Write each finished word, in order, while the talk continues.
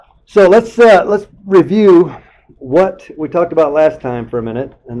So let's review what we talked about last time for a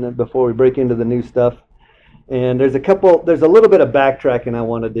minute, and then before we break into the new stuff. And there's a little bit of backtracking I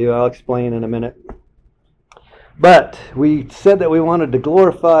want to do. I'll explain in a minute. But we said that we wanted to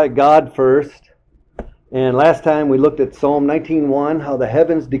glorify God first. And last time we looked at Psalm 19:1, how the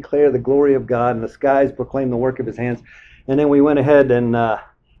heavens declare the glory of God and the skies proclaim the work of his hands. And then we went ahead and I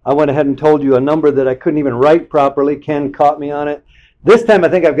went ahead and told you a number that I couldn't even write properly. Ken caught me on it. This time I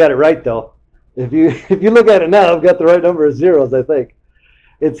think I've got it right though. If you look at it now, I've got the right number of zeros, I think.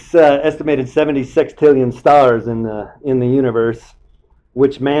 It's estimated 76 trillion stars in the universe,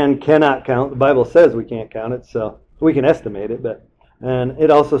 which man cannot count. The Bible says we can't count it, so we can estimate it. And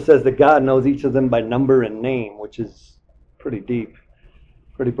it also says that God knows each of them by number and name, which is pretty deep,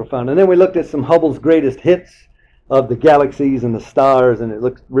 pretty profound. And then we looked at some Hubble's greatest hits of the galaxies and the stars, and it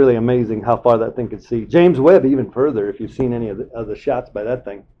looks really amazing how far that thing could see. James Webb even further, if you've seen any of the shots by that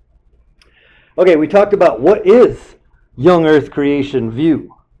thing. Okay, we talked about what is young Earth creation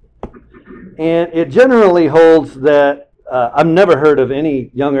view. And it generally holds that, I've never heard of any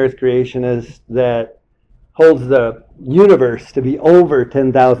young Earth creationist that holds the universe to be over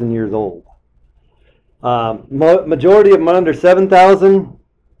 10,000 years old. Majority of them are under 7,000.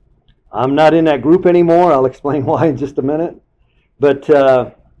 I'm not in that group anymore. I'll explain why in just a minute. But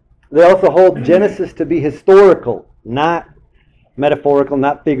they also hold Genesis to be historical, not metaphorical,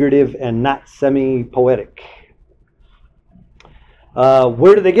 not figurative, and not semi-poetic.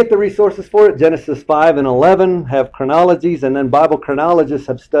 Where do they get the resources for it? Genesis 5 and 11 have chronologies, and then Bible chronologists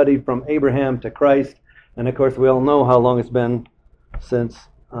have studied from Abraham to Christ. And of course, we all know how long it's been since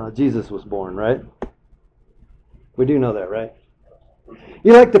Jesus was born, right? We do know that, right?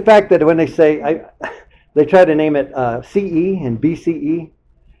 You like the fact that when they say, they try to name it CE and BCE.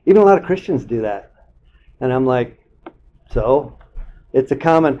 Even a lot of Christians do that. And I'm like, so? It's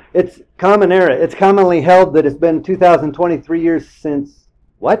common era. It's commonly held that it's been 2023 years since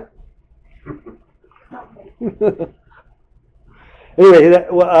what? Anyway,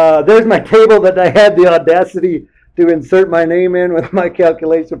 there's my table that I had the audacity to insert my name in with my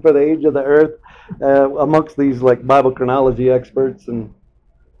calculation for the age of the earth amongst these like Bible chronology experts and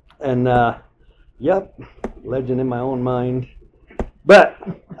yep, legend in my own mind. But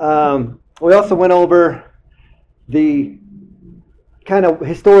we also went over the kind of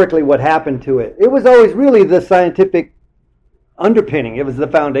historically what happened to it. It was always really the scientific underpinning. It was the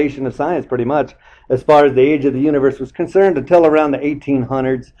foundation of science pretty much as far as the age of the universe was concerned until around the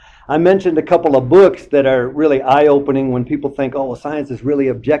 1800s. I mentioned a couple of books that are really eye-opening when people think, oh, well, science is really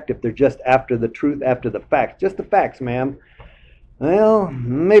objective. They're just after the truth, after the facts. Just the facts, ma'am. Well,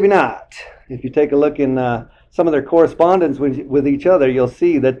 maybe not. If you take a look in some of their correspondence with each other, you'll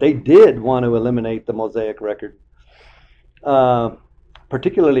see that they did want to eliminate the Mosaic record.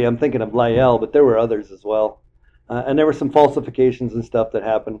 Particularly, I'm thinking of Lyell, but there were others as well. And there were some falsifications and stuff that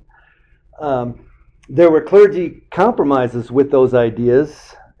happened. There were clergy compromises with those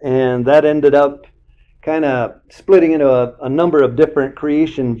ideas, and that ended up kind of splitting into a number of different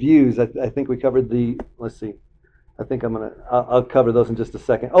creation views. I think we covered let's see. I'll cover those in just a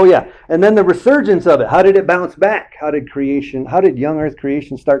second. Oh yeah, and then the resurgence of it. How did it bounce back? How did young Earth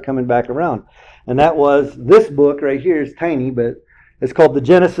creation start coming back around? And that was this book right here. Is tiny, but it's called The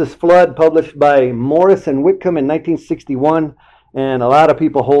Genesis Flood, published by Morris and Whitcomb in 1961. And a lot of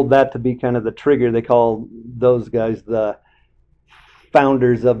people hold that to be kind of the trigger. They call those guys the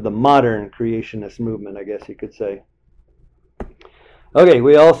founders of the modern creationist movement, I guess you could say. Okay,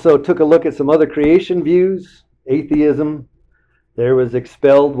 we also took a look at some other creation views. Atheism, there was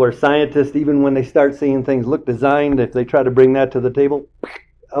expelled, where scientists, even when they start seeing things look designed, if they try to bring that to the table,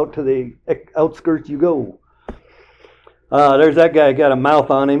 out to the outskirts you go. There's that guy got a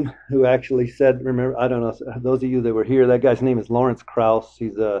mouth on him who actually said, remember, I don't know, those of you that were here, that guy's name is Lawrence Krauss.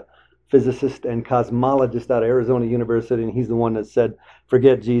 He's a physicist and cosmologist out of Arizona University, and he's the one that said,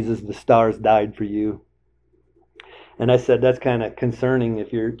 forget Jesus, the stars died for you. And I said, that's kind of concerning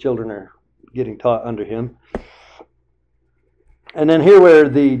if your children are getting taught under him. And then here were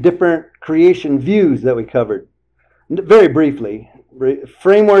the different creation views that we covered. Very briefly,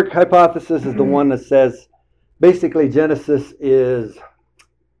 framework hypothesis is the one that says basically Genesis is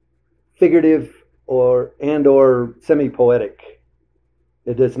figurative or semi-poetic.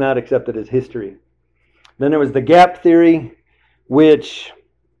 It is not accepted as history. Then there was the gap theory, which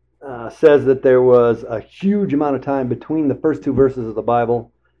says that there was a huge amount of time between the first two verses of the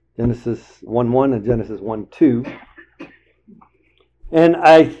Bible, Genesis 1:1 and Genesis 1:2. And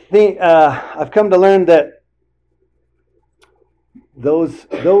I think I've come to learn that those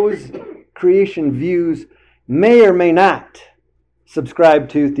creation views may or may not subscribe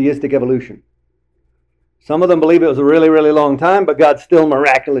to theistic evolution. Some of them believe it was a really, really long time, but God still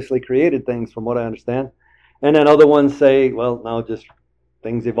miraculously created things, from what I understand. And then other ones say, well, no, just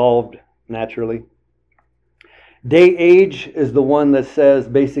things evolved naturally. Day age is the one that says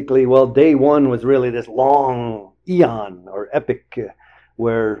basically, well, day one was really this long eon or epic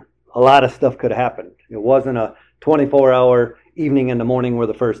where a lot of stuff could have happened. It wasn't a 24-hour evening and the morning were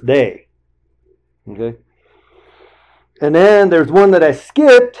the first day. Okay. And then there's one that I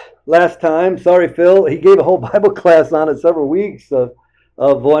skipped last time. Sorry, Phil. He gave a whole Bible class on it, several weeks of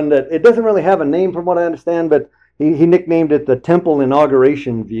one that it doesn't really have a name from what I understand, but he nicknamed it the Temple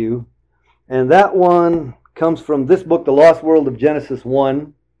Inauguration View. And that one comes from this book, The Lost World of Genesis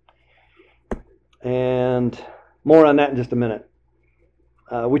 1. And more on that in just a minute.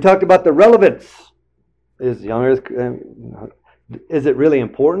 We talked about the relevance. Is it really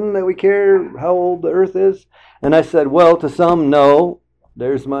important that we care how old the earth is? And I said, well, to some, no.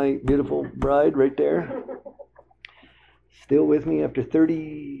 There's my beautiful bride right there. Still with me after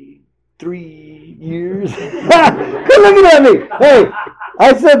 33 years. Quit looking at me. Hey,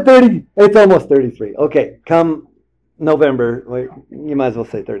 I said 30. It's almost 33. Okay, come November. Wait, you might as well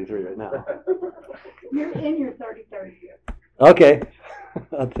say 33 right now. You're in your 33rd year. Okay,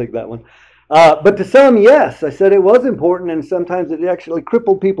 I'll take that one. But to some, yes, I said it was important, and sometimes it actually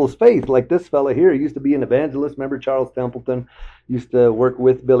crippled people's faith. Like this fella here, he used to be an evangelist. Remember Charles Templeton? Used to work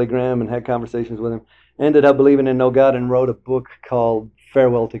with Billy Graham and had conversations with him. Ended up believing in no God and wrote a book called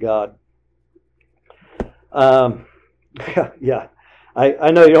Farewell to God. Yeah,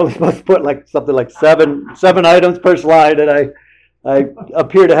 I know you're only supposed to put like something like seven items per slide, and I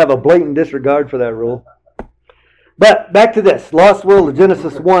appear to have a blatant disregard for that rule. But back to this, Lost World of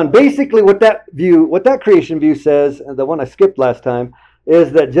Genesis 1. Basically what that creation view says, and the one I skipped last time,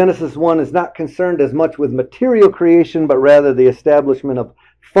 is that Genesis 1 is not concerned as much with material creation, but rather the establishment of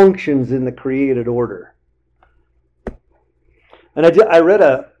functions in the created order. And I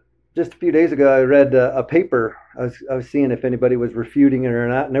read just a few days ago, I read a paper. I was seeing if anybody was refuting it or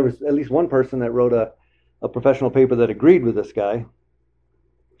not, and there was at least one person that wrote a professional paper that agreed with this guy.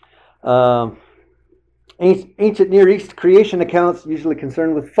 Ancient Near East creation accounts usually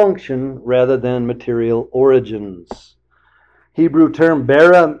concerned with function rather than material origins. Hebrew term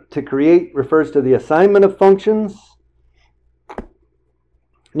bara, to create, refers to the assignment of functions.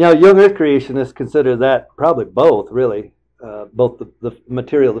 Now, young earth creationists consider that probably both, really. Both the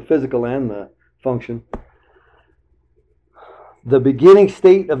material, the physical, and the function. The beginning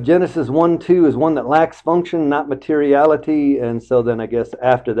state of Genesis 1-2 is one that lacks function, not materiality, and so then I guess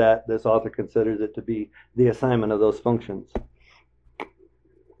after that, this author considers it to be the assignment of those functions.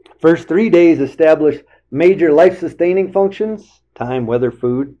 First 3 days establish major life-sustaining functions, time, weather,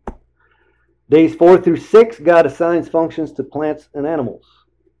 food. Days 4 through 6, God assigns functions to plants and animals.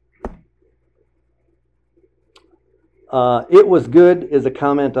 It was good is a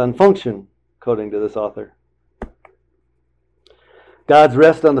comment on function, according to this author. God's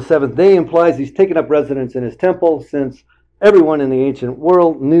rest on the seventh day implies he's taken up residence in his temple, since everyone in the ancient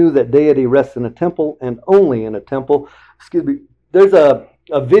world knew that deity rests in a temple and only in a temple. Excuse me. There's a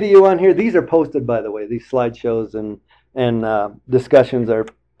video on here. These are posted, by the way. These slideshows and discussions are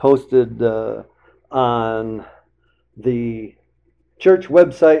posted on the church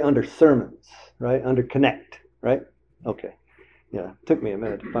website under sermons, right? Under Connect, right? Okay. Yeah, it took me a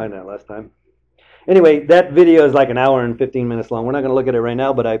minute to find that last time. Anyway, that video is like an hour and 15 minutes long. We're not going to look at it right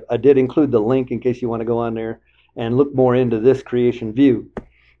now, but I did include the link in case you want to go on there and look more into this creation view.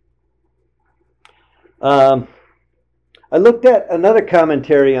 I looked at another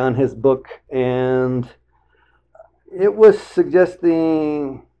commentary on his book, and it was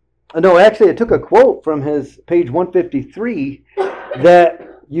suggesting... No, actually, it took a quote from his page 153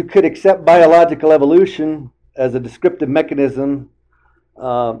 that you could accept biological evolution as a descriptive mechanism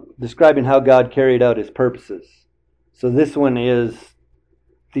describing how God carried out his purposes. So this one is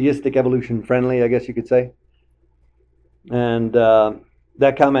theistic evolution friendly, I guess you could say. And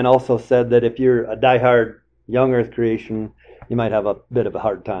that comment also said that if you're a diehard young earth creation, you might have a bit of a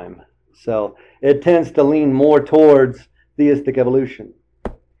hard time. So it tends to lean more towards theistic evolution.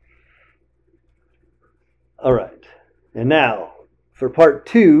 All right. And now, for part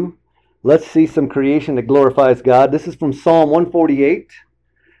 2, let's see some creation that glorifies God. This is from Psalm 148.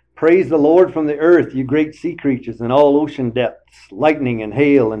 Praise the Lord from the earth, you great sea creatures and all ocean depths, lightning and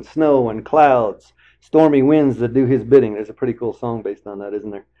hail and snow and clouds, stormy winds that do his bidding. There's a pretty cool song based on that,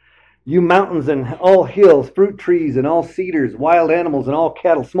 isn't there? You mountains and all hills, fruit trees and all cedars, wild animals and all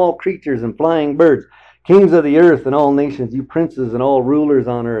cattle, small creatures and flying birds, kings of the earth and all nations, you princes and all rulers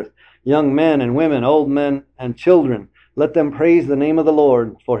on earth, young men and women, old men and children, Let them praise the name of the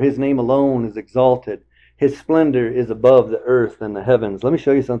Lord, for his name alone is exalted. His splendor is above the earth and the heavens. Let me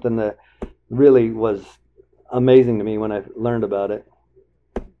show you something that really was amazing to me when I learned about it.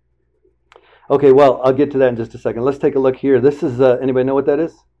 Okay, well, I'll get to that in just a second. Let's take a look here. This is, anybody know what that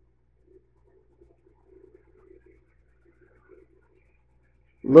is?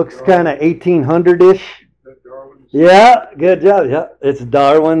 Looks kind of 1800-ish. Yeah, good job. Yeah, it's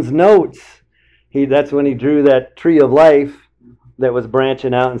Darwin's notes. That's when he drew that tree of life that was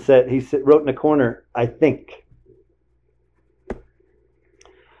branching out and wrote in the corner, I think.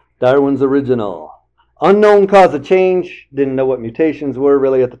 Darwin's original. Unknown cause of change. Didn't know what mutations were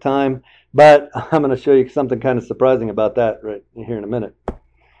really at the time, but I'm going to show you something kind of surprising about that right here in a minute.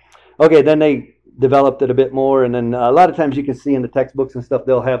 Okay, then they developed it a bit more, and then a lot of times you can see in the textbooks and stuff,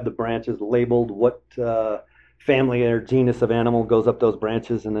 they'll have the branches labeled what family or genus of animal goes up those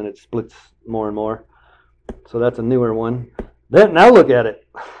branches, and then it splits more and more. So that's a newer one. Then now look at it.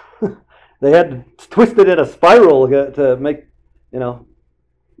 They had to twist it in a spiral to make,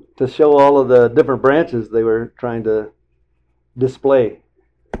 to show all of the different branches they were trying to display.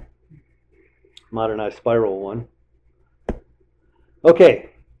 Modernized spiral one. Okay.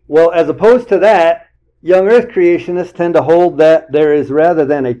 Well, as opposed to that, young earth creationists tend to hold that there is, rather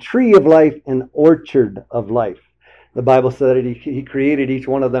than a tree of life, an orchard of life. The Bible said that he created each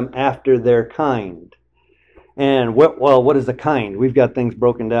one of them after their kind. And what is a kind? We've got things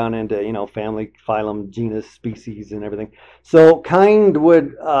broken down into, family, phylum, genus, species, and everything. So kind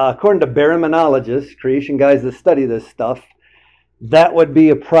would, according to baraminologists, creation guys that study this stuff, that would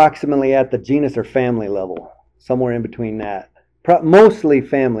be approximately at the genus or family level, somewhere in between that. Mostly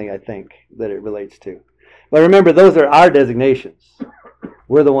family, I think, that it relates to. But remember, those are our designations.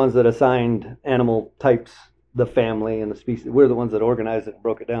 We're the ones that assigned animal types the family and the species. We're the ones that organized it and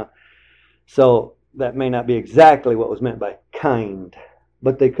broke it down. So that may not be exactly what was meant by kind,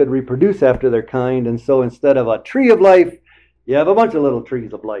 but they could reproduce after their kind. And so instead of a tree of life, you have a bunch of little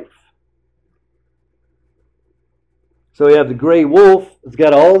trees of life. So you have the gray wolf. It's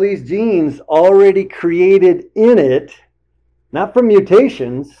got all these genes already created in it. Not from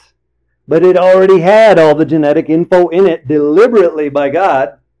mutations, but it already had all the genetic info in it deliberately by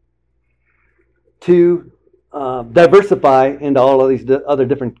God to diversify into all of these other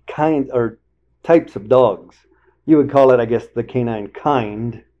different kinds or types of dogs. You would call it, I guess, the canine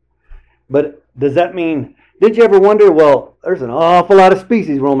kind. But does that mean, did you ever wonder, well, there's an awful lot of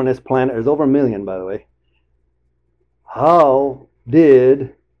species roaming this planet. There's over 1 million, by the way. How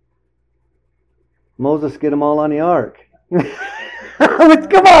did Moses get them all on the ark?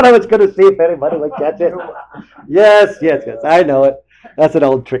 Come on, I was going to see if anybody would catch it. Yes, I know it. That's an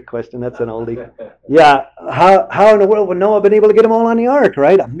old trick question. That's an oldie. Yeah, how in the world would Noah have been able to get them all on the ark,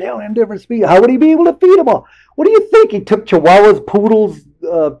 right? 1 million different species. How would he be able to feed them all? What do you think? He took Chihuahuas, Poodles,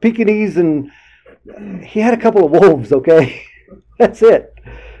 Pekingese, and he had a couple of wolves, okay? That's it.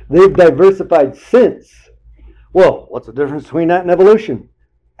 They've diversified since. Well, what's the difference between that and evolution?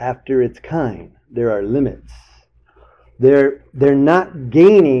 After its kind, there are limits. They're not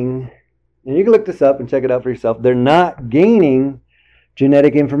gaining, and you can look this up and check it out for yourself, they're not gaining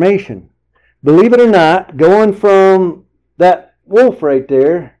genetic information. Believe it or not, going from that wolf right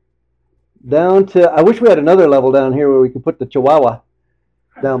there down to, I wish we had another level down here where we could put the Chihuahua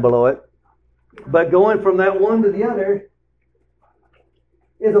down below it. But going from that one to the other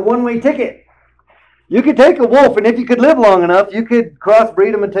is a one-way ticket. You could take a wolf, and if you could live long enough, you could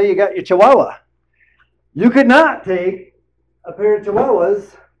crossbreed them until you got your Chihuahua. You could not take a pair of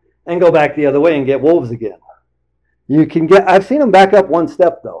Chihuahuas and go back the other way and get wolves again. You can get, I've seen them back up one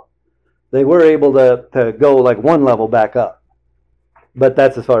step though. They were able to go like one level back up. But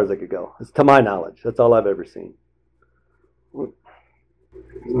that's as far as they could go. It's to my knowledge. That's all I've ever seen. Isn't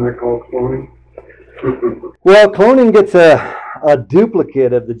that called cloning? Well, cloning gets a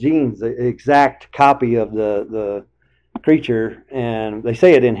duplicate of the genes, an exact copy of the creature, and they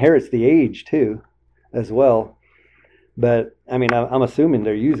say it inherits the age too, as well. But I mean, I'm assuming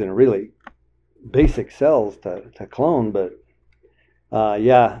they're using really basic cells to clone, but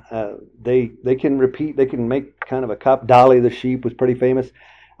they can repeat. They can make kind of a copy. Dolly the sheep was pretty famous.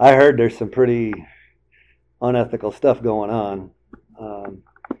 I heard there's some pretty unethical stuff going on.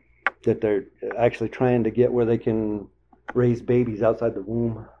 That they're actually trying to get where they can raise babies outside the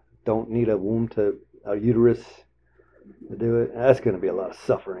womb. Don't need a uterus to do it. That's going to be a lot of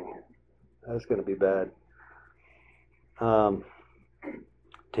suffering. That's going to be bad.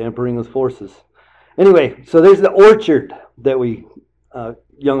 Tampering with forces. Anyway, so there's the orchard that we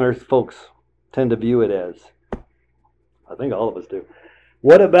young earth folks tend to view it as. I think all of us do.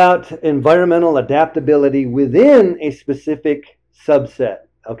 What about environmental adaptability within a specific subset?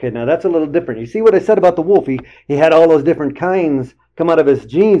 Okay, now that's a little different. You see what I said about the wolf? He had all those different kinds come out of his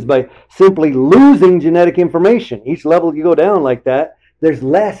genes by simply losing genetic information. Each level you go down like that, there's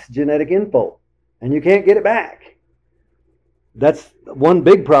less genetic info, and you can't get it back. That's one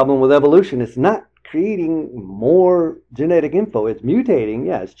big problem with evolution. It's not creating more genetic info. It's mutating.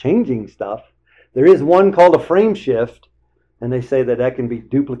 Yeah, it's changing stuff. There is one called a frame shift, and they say that that can be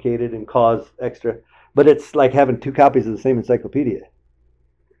duplicated and cause extra. But it's like having two copies of the same encyclopedia.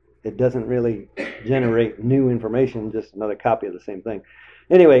 It doesn't really generate new information, just another copy of the same thing.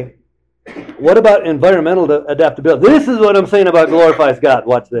 Anyway, what about environmental adaptability? This is what I'm saying about glorifies God.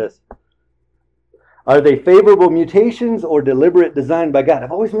 Watch this. Are they favorable mutations or deliberate design by God?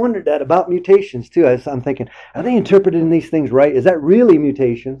 I've always wondered that about mutations too. I'm thinking, are they interpreting these things right? Is that really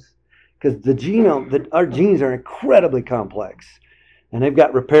mutations? Because the genome, our genes are incredibly complex. And they've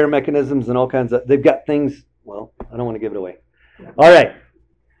got repair mechanisms and all kinds of, they've got things, well, I don't want to give it away. All right.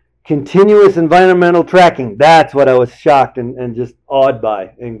 Continuous environmental tracking. That's what I was shocked and just awed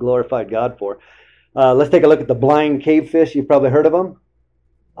by and glorified God for. Let's take a look at the blind cave fish. You've probably heard of them.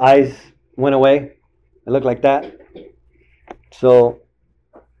 Eyes went away. They look like that. So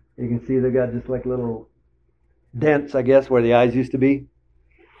you can see they've got just like little dents, I guess, where the eyes used to be.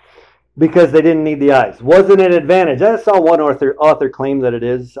 Because they didn't need the eyes. Wasn't an advantage. I saw one author claim that it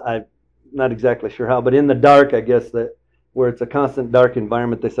is. I'm not exactly sure how, but in the dark, I guess that where it's a constant dark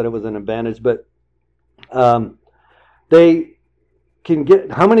environment, they said it was an advantage. But they can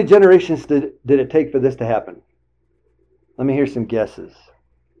get, how many generations did it take for this to happen? Let me hear some guesses.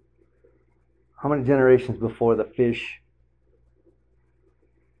 How many generations before the fish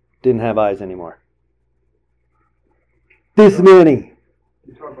didn't have eyes anymore? This many.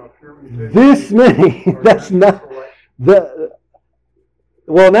 You talk about pure mutation. This many. That's not the.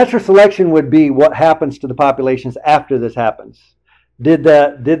 Well, natural selection would be what happens to the populations after this happens. Did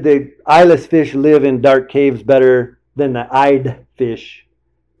the eyeless fish live in dark caves better than the eyed fish,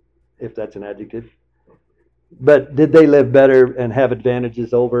 if that's an adjective? But did they live better and have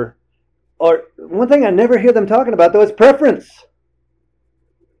advantages over? Or one thing I never hear them talking about though is preference.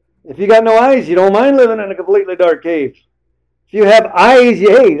 If you got no eyes, you don't mind living in a completely dark cave. If you have eyes,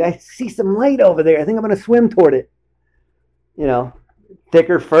 hey, I see some light over there. I think I'm going to swim toward it. You know,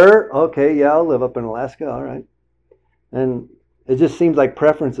 thicker fur. Okay, yeah, I'll live up in Alaska. All right. And it just seems like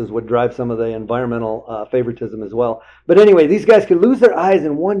preferences would drive some of the environmental favoritism as well. But anyway, these guys could lose their eyes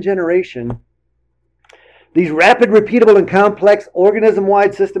in one generation. These rapid, repeatable, and complex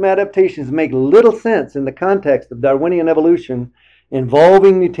organism-wide system adaptations make little sense in the context of Darwinian evolution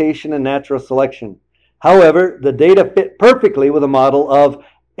involving mutation and natural selection. However, the data fit perfectly with a model of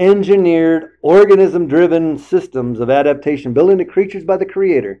engineered, organism-driven systems of adaptation built into creatures by the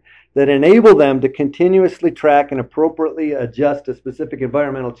Creator that enable them to continuously track and appropriately adjust to specific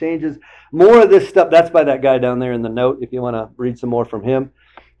environmental changes. More of this stuff, that's by that guy down there in the note, if you want to read some more from him.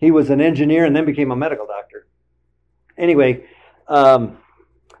 He was an engineer and then became a medical doctor. Anyway,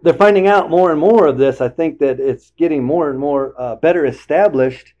 they're finding out more and more of this. I think that it's getting more and more better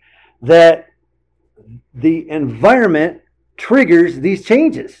established that the environment triggers these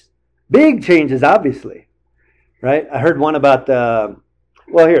changes. Big changes, obviously. Right? I heard one about,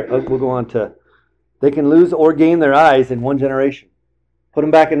 well, here, we'll go on to, they can lose or gain their eyes in one generation. Put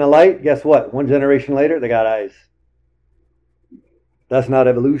them back in the light, guess what? One generation later, they got eyes. That's not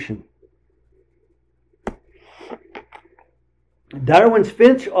evolution. Darwin's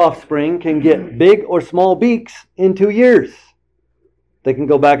finch offspring can get big or small beaks in 2 years. They can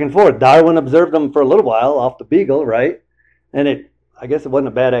go back and forth. Darwin observed them for a little while off the beagle, right? And I guess it wasn't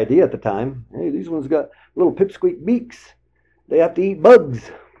a bad idea at the time. Hey, these ones got little pipsqueak beaks. They have to eat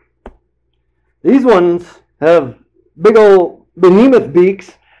bugs. These ones have big old behemoth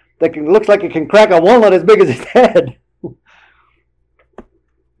beaks that looks like it can crack a walnut as big as its head.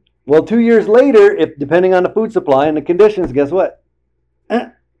 Well, 2 years later, if depending on the food supply and the conditions, guess what?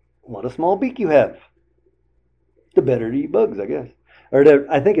 What a small beak you have. The better to eat bugs, I guess. Or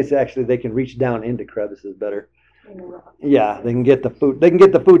I think it's actually they can reach down into crevices better. Yeah, they can get the food. They can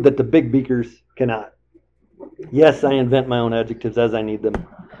get the food that the big beakers cannot. Yes, I invent my own adjectives as I need them.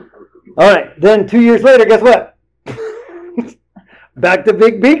 All right, then 2 years later, guess what? Back to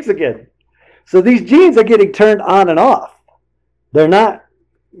big beaks again. So these genes are getting turned on and off. They're not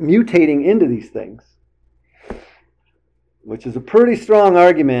mutating into these things, which is a pretty strong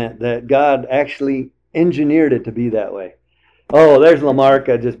argument that God actually engineered it to be that way. Oh, there's Lamarck.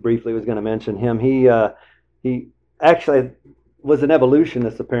 I just briefly was going to mention him. He actually was an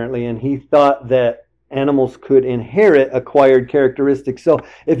evolutionist apparently, and he thought that animals could inherit acquired characteristics. So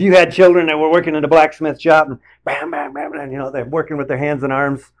if you had children that were working in a blacksmith shop and bam, bam, bam, and they're working with their hands and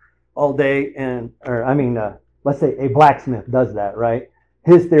arms all day, let's say a blacksmith does that, right?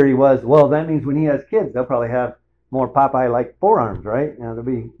 His theory was, well, that means when he has kids, they'll probably have more Popeye-like forearms, right? They'll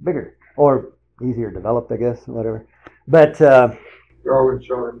be bigger or easier developed, I guess, whatever. But Darwin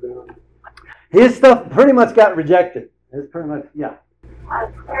shot him down. his stuff pretty much got rejected. It's pretty much, yeah.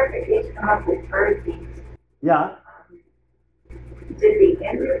 Clarification about the bird beaks. Yeah. Did the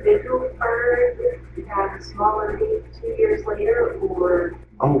individual bird have a smaller beak 2 years later, or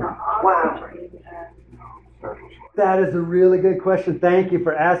Wow. That is a really good question. Thank you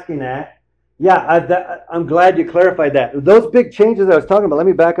for asking that. Yeah, I'm glad you clarified that. Those big changes I was talking about, let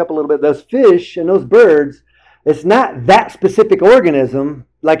me back up a little bit. Those fish and those birds, it's not that specific organism.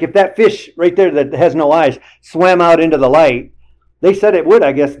 Like if that fish right there that has no eyes swam out into the light, they said it would,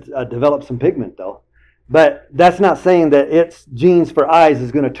 I guess, develop some pigment though. But that's not saying that its genes for eyes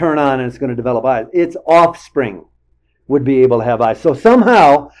is going to turn on and it's going to develop eyes. Its offspring would be able to have eyes. So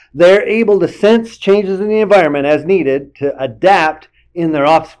somehow they're able to sense changes in the environment as needed to adapt in their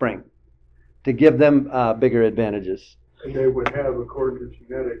offspring to give them bigger advantages. And they would have, according to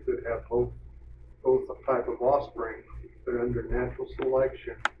genetics, that have both type of offspring, but under natural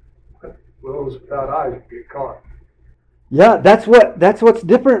selection, those without eyes would get caught. Yeah, that's what's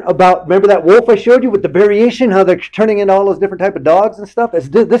different about, remember that wolf I showed you with the variation, how they're turning into all those different type of dogs and stuff?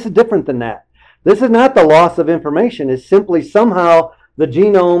 This is different than that. This is not the loss of information. It's simply somehow the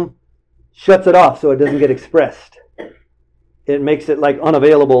genome shuts it off so it doesn't get expressed. It makes it like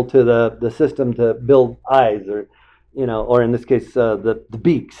unavailable to the system to build eyes or in this case the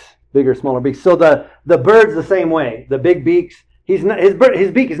beaks, bigger, smaller beaks. So the bird's the same way. The big beaks, his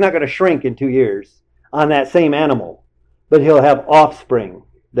beak is not going to shrink in 2 years on that same animal, but he'll have offspring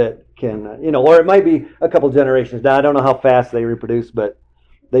that can, or it might be a couple generations. Now I don't know how fast they reproduce, but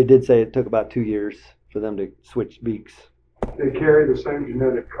they did say it took about 2 years for them to switch beaks. They carry the same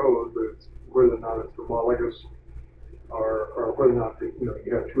genetic code, but it's whether or not it's homologous or whether or not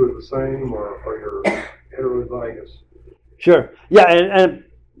you have two of the same or you're heterozygous. Sure. Yeah, and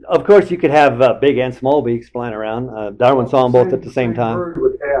of course you could have big and small beaks flying around. Darwin saw them both at the same time. Bird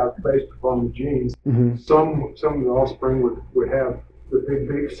would have, based upon the genes, some of the offspring would have the big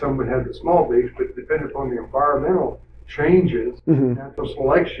beaks, some would have the small beaks, but depending upon the environmental changes, natural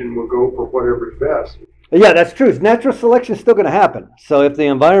selection will go for whatever's best. Yeah, that's true. Natural selection is still going to happen. So if the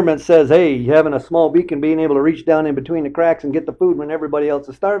environment says, hey, having a small beak and being able to reach down in between the cracks and get the food when everybody else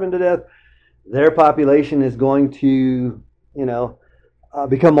is starving to death, their population is going to,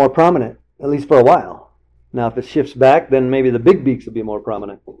 become more prominent, at least for a while. Now, if it shifts back, then maybe the big beaks will be more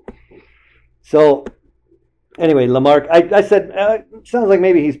prominent. So anyway, Lamarck, I said, it sounds like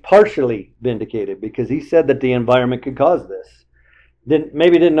maybe he's partially vindicated because he said that the environment could cause this.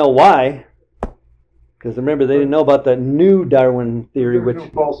 Maybe didn't know why. Because remember, they didn't know about the new Darwin theory, There's no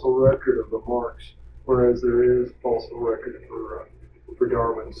fossil record of Lamarck's, whereas there is fossil record for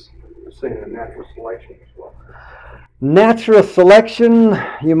Darwin's saying a natural selection as well. Natural selection,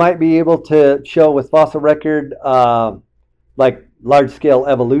 you might be able to show with fossil record, like large-scale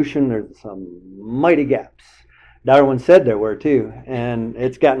evolution. There's some mighty gaps. Darwin said there were too, and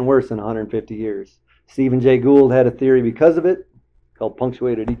it's gotten worse in 150 years. Stephen Jay Gould had a theory because of it called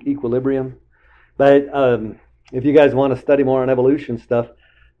punctuated equilibrium. But if you guys want to study more on evolution stuff,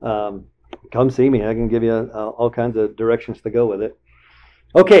 come see me. I can give you all kinds of directions to go with it.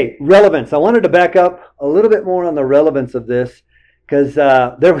 Okay, relevance. I wanted to back up a little bit more on the relevance of this because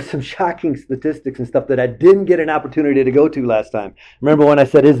there were some shocking statistics and stuff that I didn't get an opportunity to go to last time. Remember when I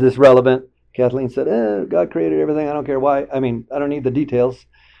said, is this relevant? Kathleen said, God created everything. I don't care why. I don't need the details.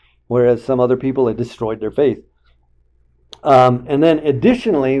 Whereas some other people had destroyed their faith. And then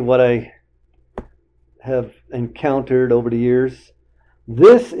additionally, what I have encountered over the years.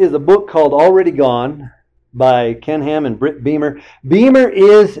 This is a book called Already Gone by Ken Ham and Britt Beamer. Beamer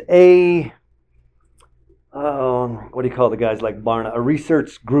is a, what do you call the guys like Barna? A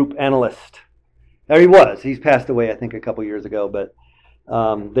research group analyst. There he was. He's passed away, I think, a couple years ago. But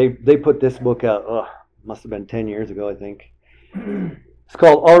they put this book out, must have been 10 years ago, I think. It's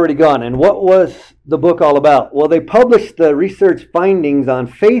called Already Gone. And what was the book all about? Well, they published the research findings on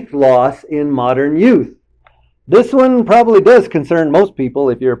faith loss in modern youth. This one probably does concern most people,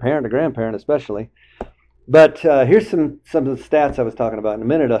 if you're a parent or grandparent especially. But here's some of the stats I was talking about. In a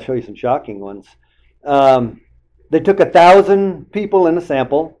minute, I'll show you some shocking ones. They took 1,000 people in a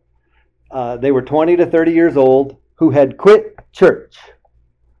sample. They were 20 to 30 years old who had quit church.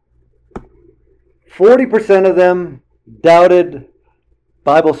 40% of them doubted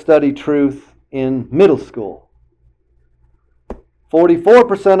Bible study truth in middle school.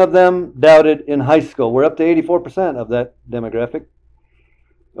 44% of them doubted in high school. We're up to 84% of that demographic,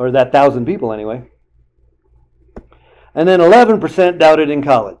 or that 1,000 people anyway. And then 11% doubted in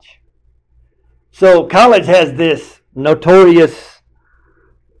college. So college has this notorious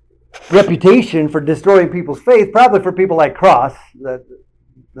reputation for destroying people's faith, probably for people like Cross, the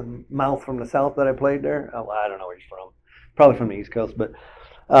mouth from the south that I played there. Oh, I don't know where he's from. Probably from the East Coast, but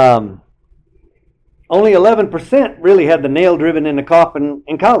only 11% really had the nail driven in the coffin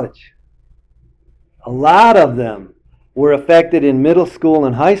in college. A lot of them were affected in middle school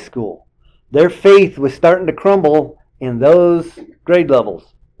and high school. Their faith was starting to crumble in those grade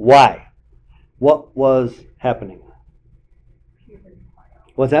levels. Why? What was happening?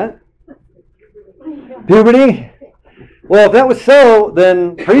 What's that? Puberty? Well, if that was so,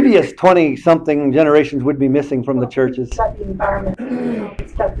 then previous 20-something generations would be missing from the churches. About the environment and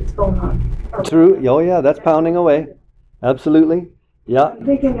stuff that's going on. True. Oh, yeah, that's pounding away. Absolutely. Yeah. I'm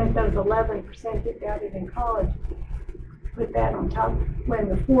thinking that those 11% that doubted in college, put that on top, when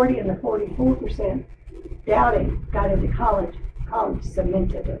the 40 and the 44% doubting got into college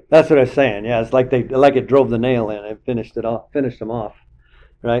cemented it. That's what I was saying. Yeah, it's like it drove the nail in and finished them off.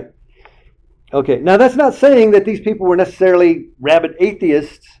 Right? Okay, now that's not saying that these people were necessarily rabid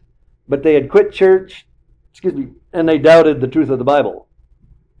atheists, but they had quit church, and they doubted the truth of the Bible.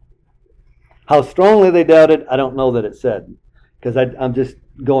 How strongly they doubted, I don't know that it said, because I'm just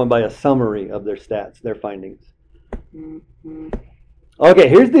going by a summary of their stats, their findings. Okay,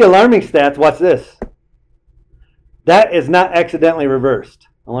 here's the alarming stats. Watch this. That is not accidentally reversed.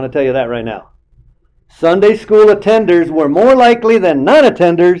 I want to tell you that right now. Sunday school attenders were more likely than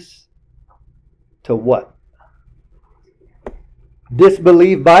non-attenders to what?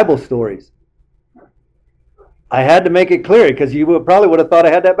 Disbelieve Bible stories. I had to make it clear because you probably would have thought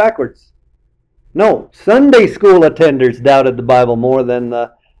I had that backwards. No, Sunday school attenders doubted the Bible more than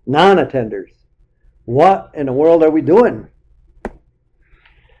the non-attenders. What in the world are we doing?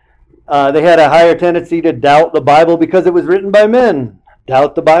 They had a higher tendency to doubt the Bible because it was written by men.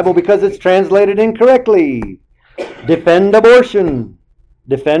 Doubt the Bible because it's translated incorrectly. Defend abortion.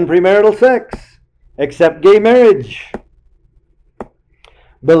 Defend premarital sex. Accept gay marriage.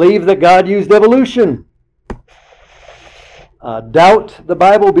 Believe that God used evolution. Doubt the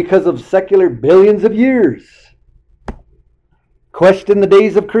Bible because of secular billions of years. Question the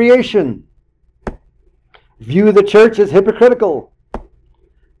days of creation. View the church as hypocritical.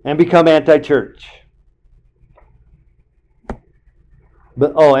 And become anti-church.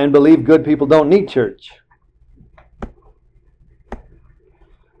 And believe good people don't need church.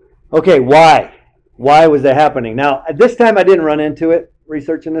 Okay, why? Why was that happening? Now, at this time I didn't run into it,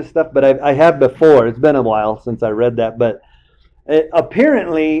 researching this stuff, but I have before. It's been a while since I read that, but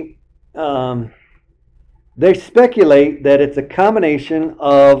apparently they speculate that it's a combination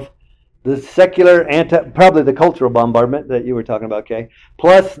of the secular, probably the cultural bombardment that you were talking about, Kay,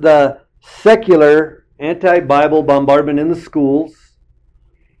 plus the secular anti-Bible bombardment in the schools,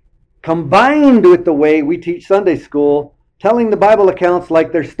 combined with the way we teach Sunday school, telling the Bible accounts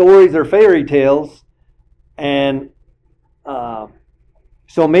like they're stories or fairy tales. And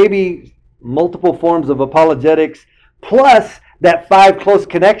so maybe multiple forms of apologetics, plus that 5 close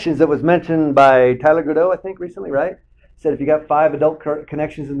connections that was mentioned by Tyler Godot, I think, recently, right? Said if you got 5 adult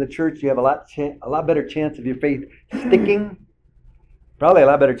connections in the church, you have a lot better chance of your faith sticking. Probably a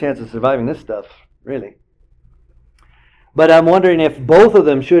lot better chance of surviving this stuff, really. But I'm wondering if both of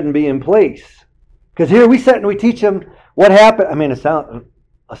them shouldn't be in place. Because here we sit and we teach them what happened. I mean,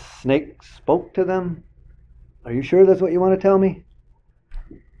 a snake spoke to them. Are you sure that's what you want to tell me?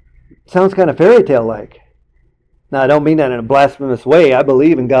 Sounds kind of fairy tale like. Now, I don't mean that in a blasphemous way. I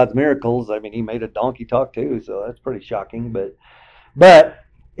believe in God's miracles. I mean, he made a donkey talk too, so that's pretty shocking. But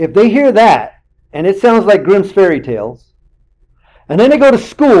if they hear that, and it sounds like Grimm's fairy tales, and then they go to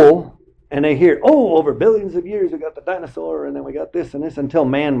school, and they hear, over billions of years, we got the dinosaur, and then we got this and this, until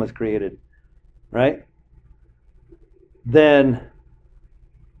man was created, right? Then,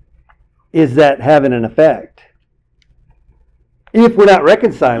 is that having an effect? If we're not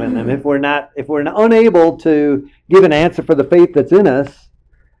reconciling them, if we're unable to give an answer for the faith that's in us,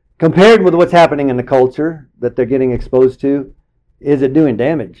 compared with what's happening in the culture that they're getting exposed to, is it doing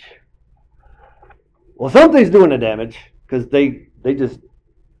damage? Well, something's doing the damage because they just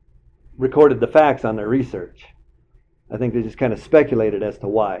recorded the facts on their research. I think they just kind of speculated as to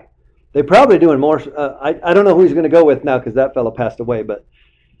why. They're probably doing more. I don't know who he's going to go with now because that fellow passed away, but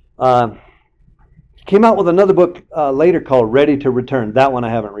came out with another book later called Ready to Return. That one I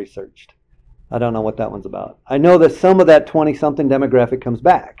haven't researched. I don't know what that one's about. I know that some of that 20-something demographic comes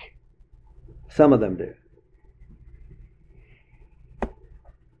back. Some of them do.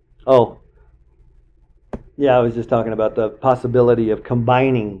 Oh, yeah, I was just talking about the possibility of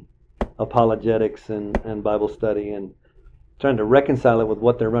combining apologetics and Bible study and trying to reconcile it with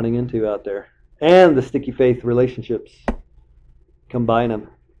what they're running into out there. And the sticky faith relationships. Combine them.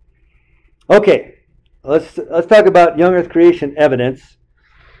 Okay, let's talk about young earth creation evidence.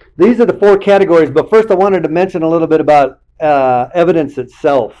 These are the 4 categories, but first I wanted to mention a little bit about evidence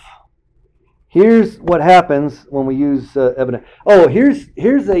itself. Here's what happens when we use evidence. Oh, here's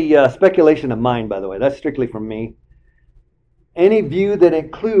a speculation of mine, by the way. That's strictly from me. Any view that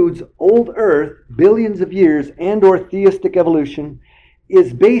includes old Earth, billions of years, and or theistic evolution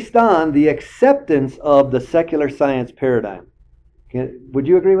is based on the acceptance of the secular science paradigm. Would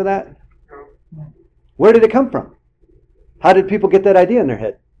you agree with that? Where did it come from? How did people get that idea in their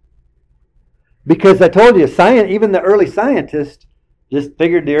head? Because I told you, even the early scientists just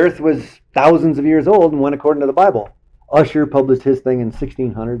figured the Earth was thousands of years old and went according to the Bible. Usher published his thing in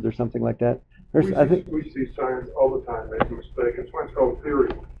 1600s or something like that. We see science all the time make a mistake. That's why it's called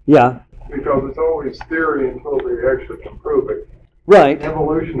theory. Yeah. Because it's always theory until they actually can prove it. Right.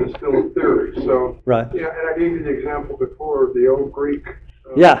 Evolution is still a theory. So. Right. Yeah, and I gave you the example before of the old Greek.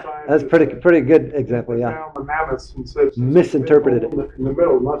 Yeah, that's pretty good example. Yeah. Found the mammoths and said misinterpreted it. In the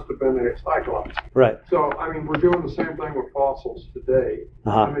middle must have been a cyclops. Right. So I mean, we're doing the same thing with fossils today.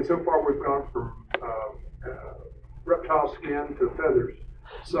 I mean, so far we've gone from reptile skin to feathers.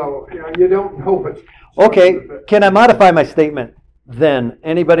 So you don't know what's. Okay, can I modify my statement then?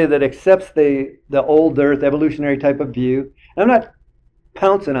 Anybody that accepts the old Earth evolutionary type of view, I'm not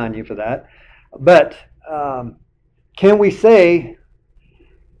pouncing on you for that, but can we say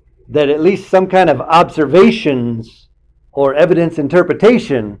that at least some kind of observations or evidence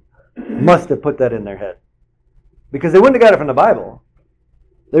interpretation must have put that in their head? Because they wouldn't have got it from the Bible.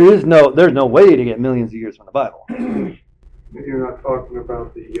 There's no way to get millions of years from the Bible. You're not talking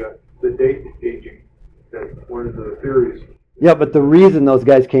about the date aging. That's one of the theories. Yeah, but the reason those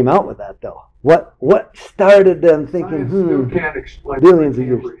guys came out with that, though, what started them thinking? Still can't explain billions of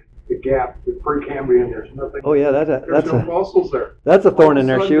years. The gap, the Precambrian. There's nothing. Oh yeah, there's no fossils there. That's a thorn in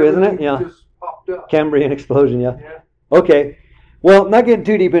their shoe, isn't it? Yeah. Just popped up. Cambrian explosion. Yeah. Yeah. Okay. Well, not getting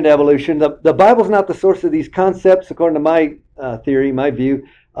too deep into evolution. The Bible's not the source of these concepts, according to my theory, my view.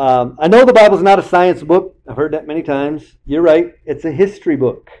 I know the Bible's not a science book. I've heard that many times. You're right. It's a history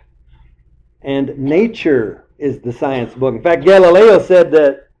book. And nature is the science book. In fact, Galileo said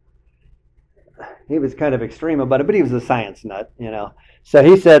that he was kind of extreme about it, but he was a science nut, So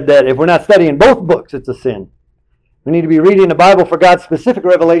he said that if we're not studying both books, it's a sin. We need to be reading the Bible for God's specific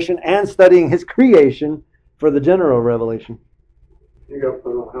revelation and studying His creation for the general revelation. You got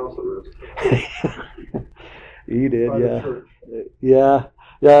put on house arrest. He did, yeah.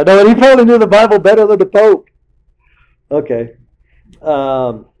 Yeah, no, he probably knew the Bible better than the Pope. Okay.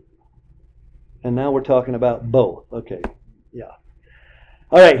 And now we're talking about both. Okay, yeah.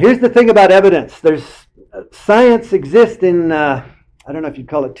 All right, here's the thing about evidence. There's science exists in, I don't know if you'd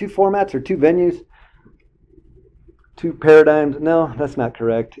call it 2 formats or 2 venues, 2 paradigms. No, that's not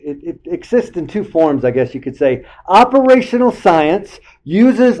correct. It exists in 2 forms, I guess you could say. Operational science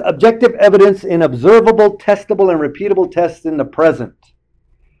uses objective evidence in observable, testable, and repeatable tests in the present.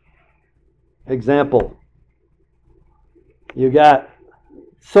 Example, you got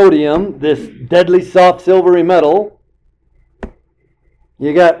sodium, this deadly soft silvery metal.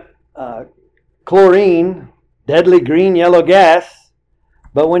 You got chlorine, deadly green yellow gas.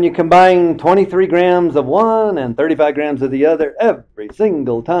 But when you combine 23 grams of one and 35 grams of the other, every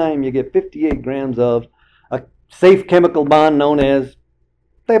single time you get 58 grams of a safe chemical bond known as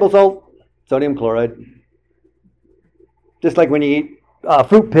table salt, sodium chloride. Just like when you eat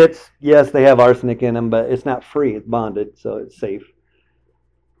fruit pits, yes, they have arsenic in them, but it's not free. It's bonded, so it's safe.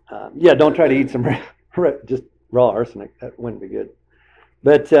 Don't try to eat some just raw arsenic. That wouldn't be good.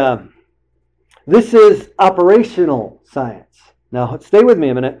 But this is operational science. Now, stay with me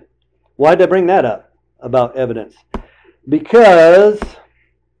a minute. Why did I bring that up about evidence? Because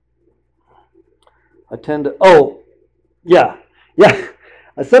I tend to...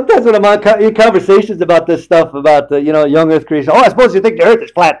 Sometimes when I'm in conversations about this stuff, about the young Earth creation, I suppose you think the Earth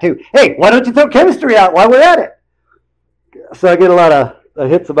is flat too. Hey, why don't you throw chemistry out while we're at it? So I get a lot of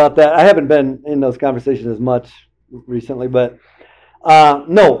hits about that. I haven't been in those conversations as much recently, but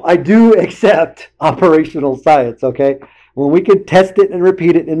no, I do accept operational science, okay? When we can test it and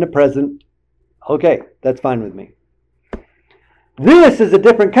repeat it in the present, okay, that's fine with me. This is a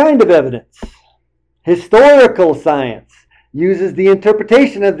different kind of evidence. Historical science uses the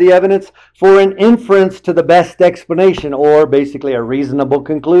interpretation of the evidence for an inference to the best explanation, or basically a reasonable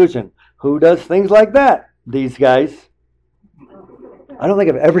conclusion. Who does things like that? These guys. I don't think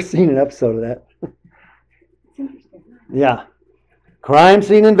I've ever seen an episode of that. Yeah. Crime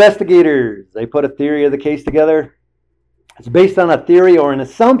scene investigators. They put a theory of the case together. It's based on a theory or an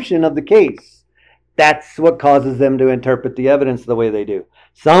assumption of the case. That's what causes them to interpret the evidence the way they do.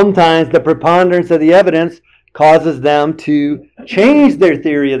 Sometimes the preponderance of the evidence causes them to change their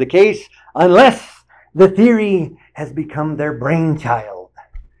theory of the case unless the theory has become their brainchild.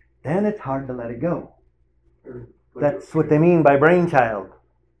 Then it's hard to let it go. That's what they mean by brainchild.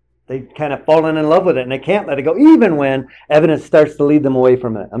 They kind of fallen in love with it and they can't let it go, even when evidence starts to lead them away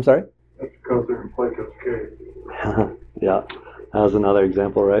from it. I'm sorry? That's because they're in Plato's cave. Yeah, that was another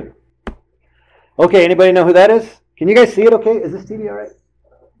example, right? Okay, anybody know who that is? Can you guys see it okay? Is this TV all right?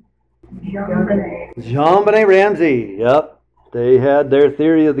 JonBenet Ramsey, yep. They had their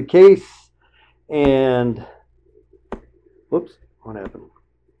theory of the case, and whoops, what happened?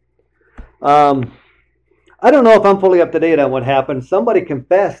 I don't know if I'm fully up to date on what happened. Somebody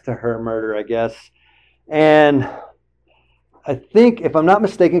confessed to her murder, I guess, and I think, if I'm not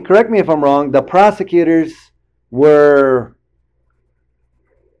mistaken, correct me if I'm wrong, the prosecutors were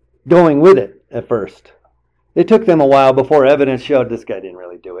going with it at first. It took them a while before evidence showed this guy didn't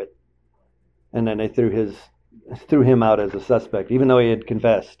really do it. And then they threw him out as a suspect, even though he had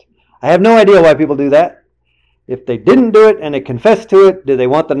confessed. I have no idea why people do that. If they didn't do it and they confessed to it, do they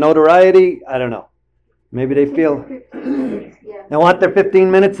want the notoriety? I don't know. Maybe they feel they want their 15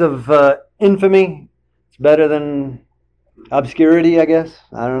 minutes of infamy. It's better than obscurity, I guess.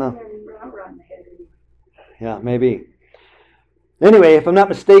 I don't know. Yeah, maybe. Anyway, if I'm not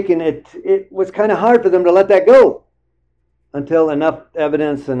mistaken, it was kind of hard for them to let that go until enough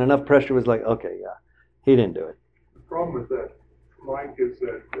evidence and enough pressure was like, okay, yeah, he didn't do it. The problem with that, Mike, is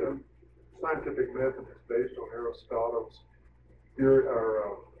that scientific method is based on Aristotle's theory,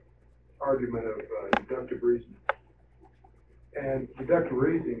 or argument of deductive reasoning. And deductive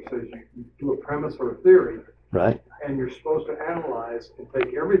reasoning says you do a premise or a theory, right? And you're supposed to analyze and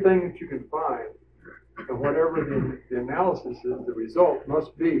take everything that you can find, and whatever the analysis is, the result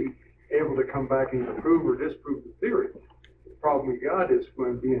must be able to come back and either prove or disprove the theory. The problem we got is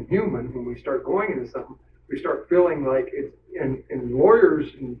when being human, when we start going into something, we start feeling like it's, and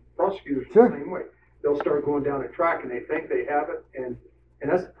lawyers and prosecutors sure. the same way. They'll start going down a track and they think they have it, and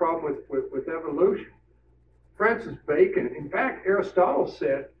that's the problem with evolution. Francis Bacon, in fact, Aristotle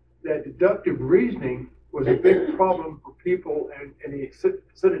said that deductive reasoning was a big problem for people, and he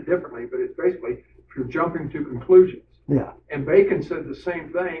said it differently, but it's basically if you're jumping to conclusions. Yeah. And Bacon said the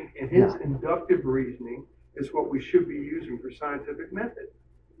same thing, and his inductive reasoning is what we should be using for scientific method.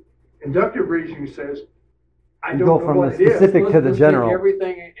 Inductive reasoning says, I don't know what it is. Specific to the general. Let's take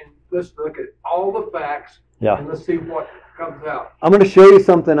everything and let's look at all the facts, and let's see what comes out. I'm going to show you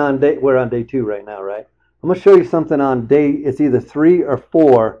something on we're on day 2 right now, right? I'm going to show you something on it's either 3 or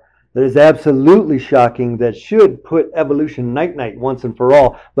 4 that is absolutely shocking that should put evolution night-night once and for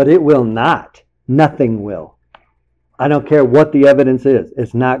all, but it will not. Nothing will. I don't care what the evidence is.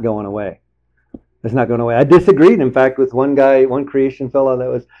 It's not going away. It's not going away. I disagreed, in fact, with one guy, one creation fellow that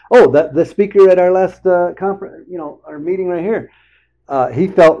was, the speaker at our last conference, our meeting right here. He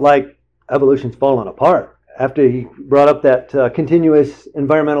felt like evolution's falling apart after he brought up that continuous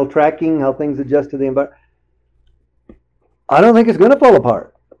environmental tracking, how things adjust to the environment. I don't think it's going to fall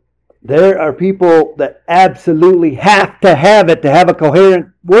apart. There are people that absolutely have to have it to have a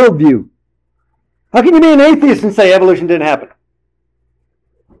coherent worldview. How can you be an atheist and say evolution didn't happen?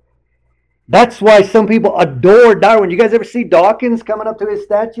 That's why some people adore Darwin. You guys ever see Dawkins coming up to his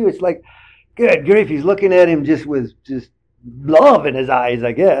statue? It's like, good grief, he's looking at him just with love in his eyes,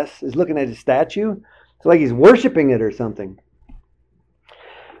 I guess. He's looking at his statue. It's like he's worshiping it or something.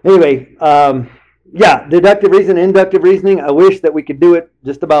 Anyway, deductive reasoning, inductive reasoning. I wish that we could do it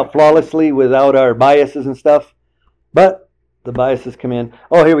just about flawlessly without our biases and stuff. But the biases come in.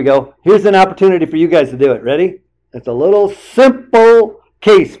 Oh, here we go. Here's an opportunity for you guys to do it. Ready? It's a little simple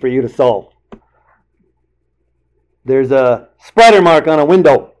case for you to solve. There's a splatter mark on a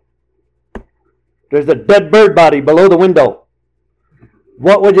window. There's a dead bird body below the window.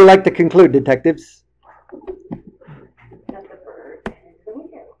 What would you like to conclude, detectives?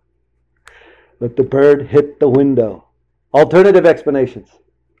 Let the bird hit the window. Alternative explanations.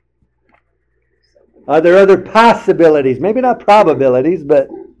 Are there other possibilities? Maybe not probabilities, but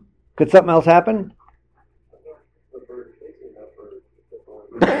could something else happen?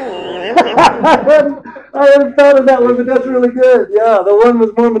 I hadn't thought of that one, but that's really good. Yeah, the one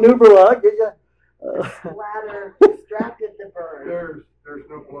was more maneuverable. I'll get you. Splatter distracted the bird. There's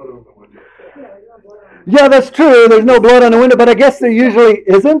no blood on the window. Yeah, that's true. There's no blood on the window, but I guess there usually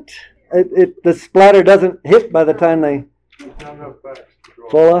isn't. The splatter doesn't hit by the time they There's not enough facts to draw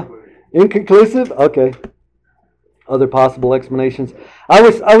Full a of? conclusion. inconclusive. Okay. Other possible explanations. I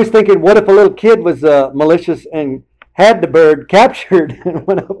was thinking, what if a little kid was malicious and had the bird captured and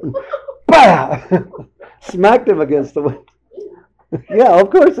went up and bah, smacked him against the window? Yeah, of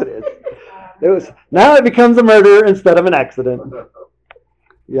course it is. Now it becomes a murder instead of an accident.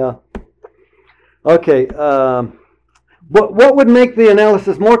 Yeah. Okay. What would make the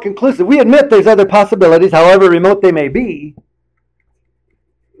analysis more conclusive? We admit there's other possibilities, however remote they may be.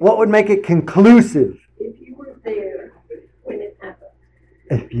 What would make it conclusive? If you were there when it happened.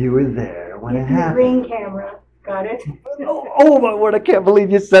 If you were there when it If your happened. ring camera got it. Oh my word, I can't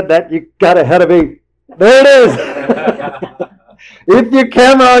believe you said that. You got ahead of me. There it is. If your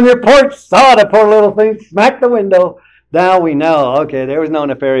camera on your porch saw the poor little thing smack the window, now we know. Okay, there was no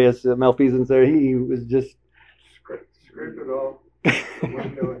nefarious malfeasance there. He was just, Scrape it off the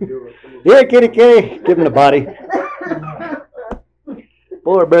window and do it. here, kitty, give him the body.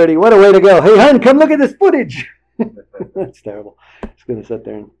 Poor birdie, what a way to go. Hey, hon, come look at this footage. That's terrible. Just going to sit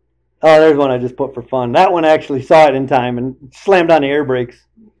there and... Oh, there's one I just put for fun. That one actually saw it in time and slammed on the air brakes.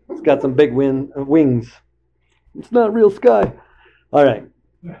 It's got some big wings. It's not real sky. All right.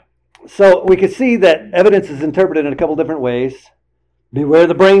 So we can see that evidence is interpreted in a couple different ways. Beware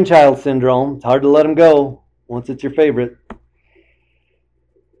the brainchild syndrome. It's hard to let them go once it's your favorite.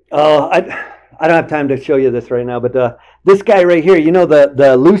 I don't have time to show you this right now, but this guy right here, you know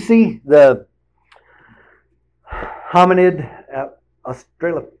the Lucy, the hominid,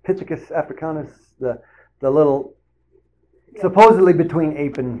 Australopithecus africanus, the little, supposedly between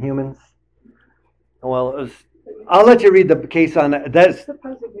ape and humans. Well, I'll let you read the case on that.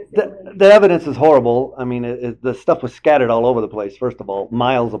 The evidence is horrible. I mean, the stuff was scattered all over the place, first of all,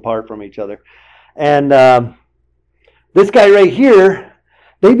 miles apart from each other. And this guy right here,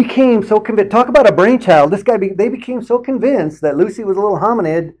 they became so convinced. Talk about a brainchild. They became so convinced that Lucy was a little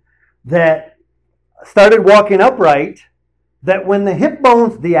hominid that started walking upright, that when the hip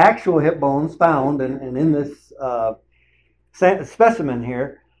bones, the actual hip bones found and in this specimen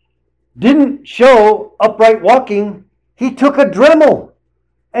here, didn't show upright walking, he took a Dremel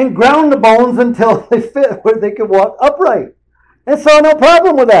and ground the bones until they fit where they could walk upright and saw no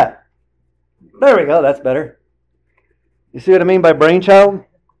problem with that. There we go, that's better. You see what I mean by brainchild?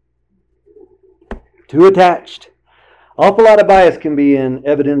 Too attached. Awful lot of bias can be in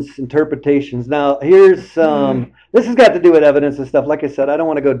evidence interpretations. Now, here's this has got to do with evidence and stuff. Like I said, I don't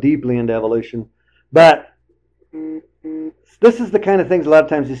want to go deeply into evolution, but this is the kind of things a lot of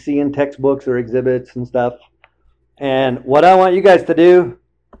times you see in textbooks or exhibits and stuff. And what I want you guys to do,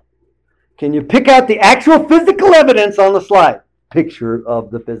 can you pick out the actual physical evidence on the slide? Picture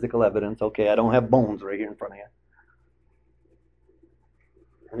of the physical evidence. Okay, I don't have bones right here in front of you.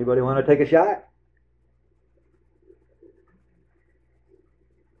 Anybody want to take a shot?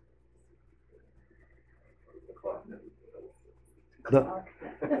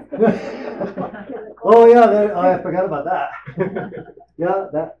 Oh yeah, I forgot about that. Yeah,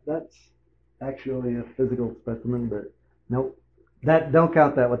 that's actually a physical specimen, but nope. Don't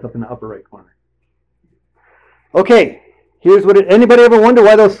count that. What's up in the upper right corner? Okay, here's what anybody ever wonder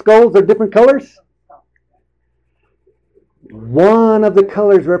why those skulls are different colors? One of the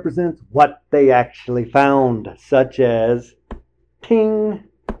colors represents what they actually found, such as ting,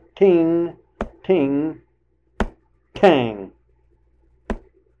 ting, ting, tang.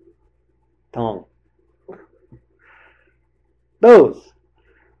 Tong. Those.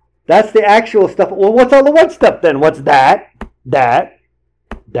 That's the actual stuff. Well, what's all the white stuff then? What's that? That.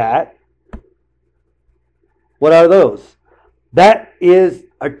 What are those? That is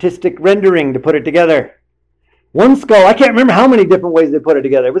artistic rendering to put it together. One skull, I can't remember how many different ways they put it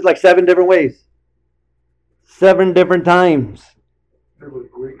together. It was like 7 different ways. 7 different times. They were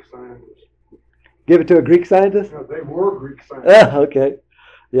Greek scientists. Give it to a Greek scientist? No, they were Greek scientists. Okay.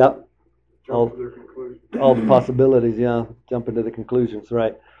 Yep. Jump to their conclusion. All the possibilities, yeah. Jump into the conclusions,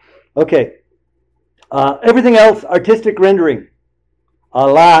 right. Okay. Everything else, artistic rendering. A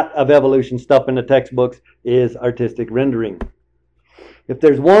lot of evolution stuff in the textbooks is artistic rendering. If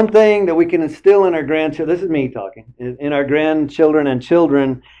there's one thing that we can instill in our grandchildren, this is me talking, in our grandchildren and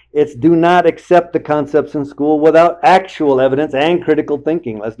children, it's do not accept the concepts in school without actual evidence and critical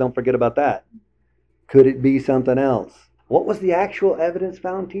thinking. Let's don't forget about that. Could it be something else? What was the actual evidence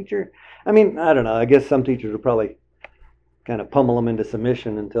found, teacher? I mean, I don't know. I guess some teachers will probably kind of pummel them into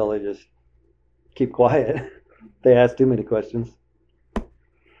submission until they just keep quiet. They ask too many questions.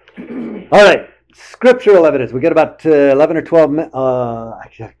 All right. Scriptural evidence. We got about 11 or 12 minutes.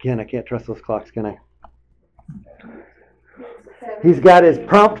 Again, I can't trust those clocks, can I? He's got his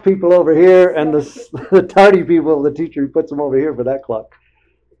prompt people over here and the tardy people, the teacher, puts them over here for that clock.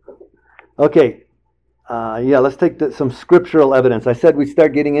 Okay. Let's take some scriptural evidence. I said we'd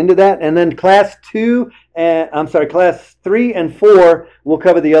start getting into that, and then class 3 and 4 will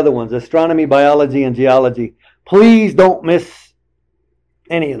cover the other ones, astronomy, biology, and geology. Please don't miss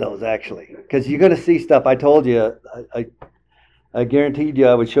any of those, actually, because you're going to see stuff. I told you, I guaranteed you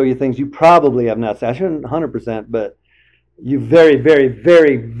I would show you things you probably have not seen. I shouldn't 100%, but you very, very,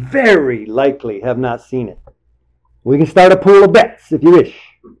 very, very likely have not seen it. We can start a pool of bets if you wish.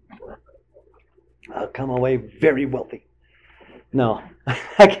 I'll come away very wealthy. No,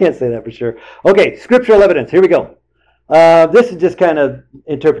 I can't say that for sure. Okay, scriptural evidence. Here we go. This is just kind of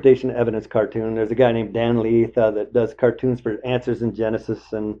interpretation evidence cartoon. There's a guy named Dan Leith that does cartoons for Answers in Genesis,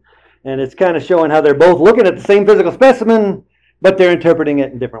 and it's kind of showing how they're both looking at the same physical specimen, but they're interpreting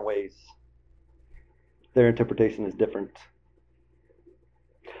it in different ways. Their interpretation is different.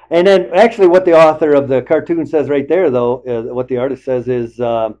 And then actually what the author of the cartoon says right there, though, what the artist says is,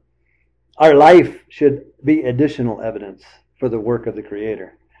 our life should be additional evidence for the work of the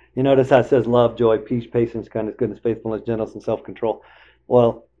Creator. You notice how it says love, joy, peace, patience, kindness, goodness, faithfulness, gentleness, and self-control.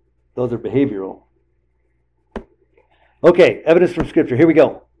 Well, those are behavioral. Okay, evidence from Scripture. Here we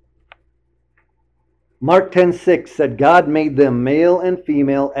go. Mark 10:6 said God made them male and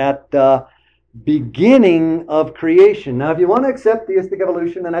female at the beginning of creation. Now, if you want to accept theistic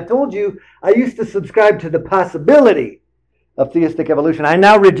evolution, and I told you I used to subscribe to the possibility of theistic evolution. I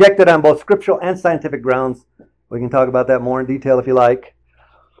now reject it on both scriptural and scientific grounds. We can talk about that more in detail if you like.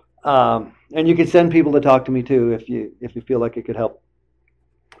 And you can send people to talk to me too if you feel like it could help.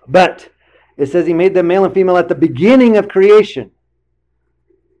 But it says he made them male and female at the beginning of creation.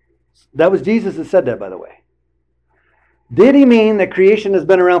 That was Jesus that said that, by the way. Did he mean that creation has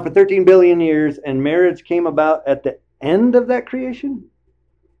been around for 13 billion years and marriage came about at the end of that creation?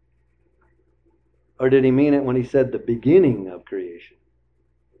 Or did he mean it when he said the beginning of creation?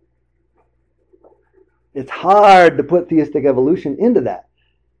 It's hard to put theistic evolution into that.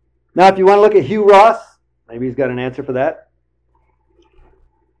 Now, if you want to look at Hugh Ross, maybe he's got an answer for that.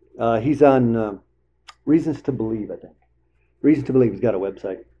 He's on Reasons to Believe, I think. Reasons to Believe. He's got a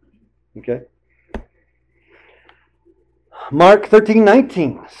website. Okay. Mark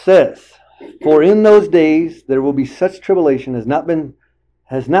 13:19 says, "For in those days there will be such tribulation as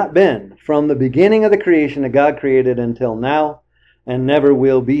has not been from the beginning of the creation that God created until now and never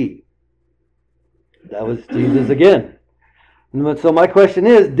will be." That was Jesus again. So my question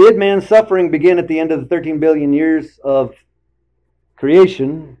is, did man's suffering begin at the end of the 13 billion years of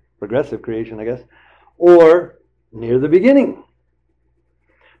creation, progressive creation, I guess, or near the beginning?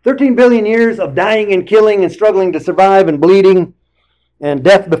 13 billion years of dying and killing and struggling to survive and bleeding and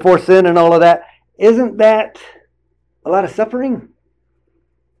death before sin and all of that. Isn't that a lot of suffering?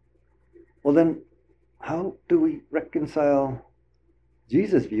 Well, then, how do we reconcile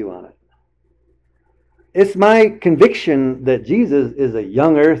Jesus' view on it? It's my conviction that Jesus is a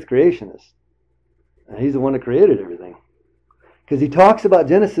young earth creationist. And he's the one that created everything. Because he talks about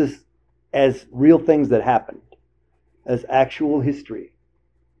Genesis as real things that happened, as actual history.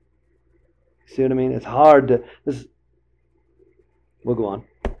 See what I mean? It's hard to... We'll go on.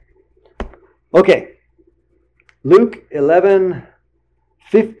 Okay. Luke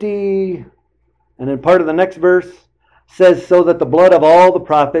 11:50, and then part of the next verse says, "So that the blood of all the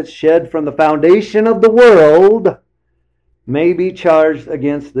prophets shed from the foundation of the world may be charged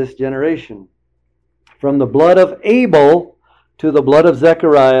against this generation. From the blood of Abel to the blood of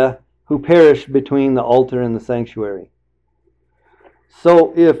Zechariah, who perished between the altar and the sanctuary."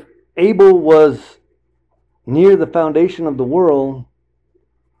 So if Abel was near the foundation of the world,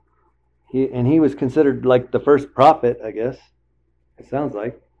 he was considered like the first prophet, I guess. It sounds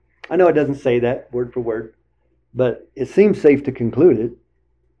like. I know it doesn't say that word for word, but it seems safe to conclude it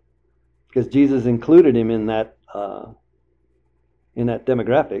because Jesus included him in that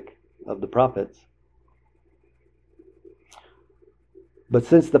demographic of the prophets. But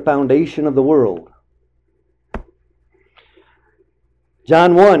since the foundation of the world,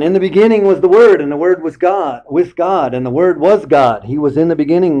 John 1, "In the beginning was the Word, and the Word was God, with God, and the Word was God. He was in the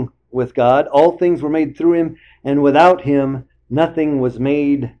beginning with God. All things were made through him, and without him nothing was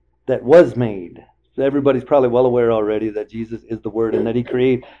made that was made." So everybody's probably well aware already that Jesus is the Word and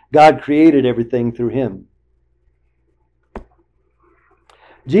that God created everything through him.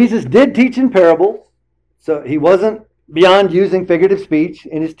 Jesus did teach in parables, so he wasn't beyond using figurative speech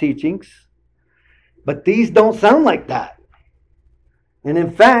in his teachings. But these don't sound like that. And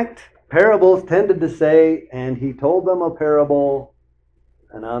in fact, parables tended to say, "And he told them a parable,"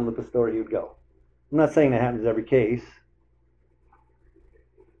 and on with the story you'd go. I'm not saying that happens every case,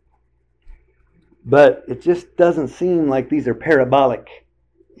 But it just doesn't seem like these are parabolic,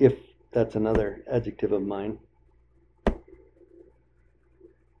 if that's another adjective of mine.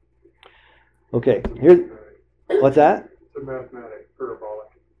 Okay, here's what's that? It's a mathematic, parabolic.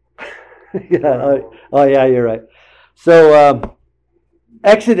 Yeah. Oh, yeah, you're right. So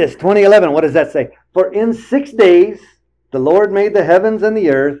Exodus 20:11. What does that say? For in 6 days the Lord made the heavens and the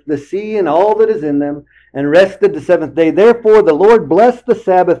earth, the sea and all that is in them, and rested the seventh day. Therefore the Lord blessed the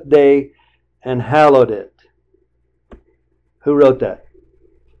Sabbath day and hallowed it. Who wrote that?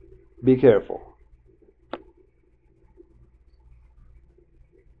 Be careful.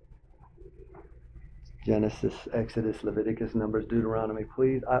 Genesis, Exodus, Leviticus, Numbers, Deuteronomy,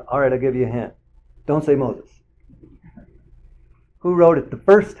 please. All right, I'll give you a hint. Don't say Moses. Who wrote it the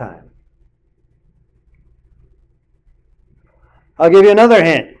first time? I'll give you another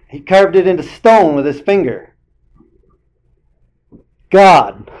hint. He carved it into stone with his finger.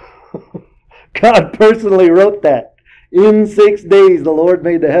 God. God personally wrote that. In 6 days the Lord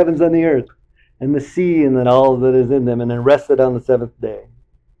made the heavens and the earth and the sea and then all that is in them, and then rested on the seventh day.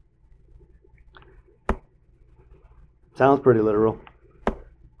 Sounds pretty literal.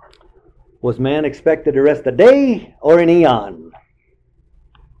 Was man expected to rest a day or an eon?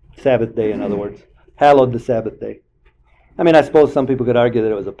 Sabbath day, in other words. Hallowed the Sabbath day. I mean, I suppose some people could argue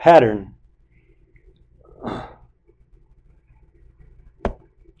that it was a pattern.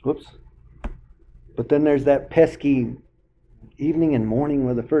 Whoops. But then there's that pesky evening and morning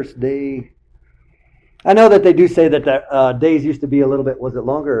were the first day. I know that they do say that the days used to be a little bit, was it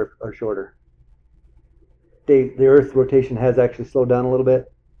longer or shorter? The Earth's rotation has actually slowed down a little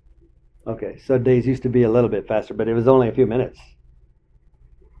bit. Okay, so days used to be a little bit faster, but it was only a few minutes.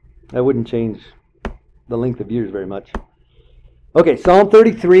 That wouldn't change the length of years very much. Okay, Psalm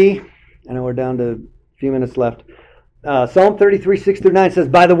 33. I know we're down to a few minutes left. Psalm 33, 6 through 9 says,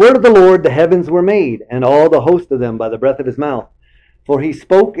 By the word of the Lord the heavens were made, and all the host of them by the breath of his mouth. For he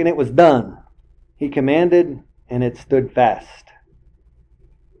spoke, and it was done. He commanded, and it stood fast.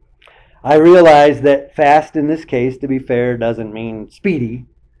 I realize that fast in this case, to be fair, doesn't mean speedy.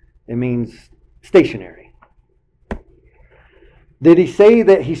 It means stationary. Did he say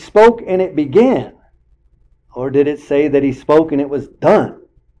that he spoke and it began? Or did it say that he spoke and it was done?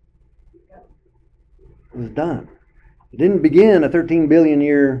 It was done. It didn't begin a 13 billion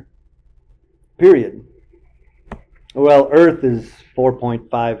year period. Well, Earth is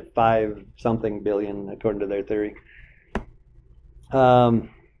 4.55 something billion, according to their theory.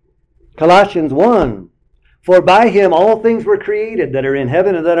 Colossians 1. For by him all things were created that are in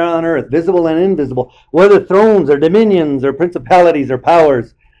heaven and that are on earth, visible and invisible, whether thrones or dominions or principalities or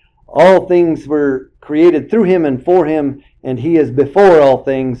powers. All things were created through him and for him, and he is before all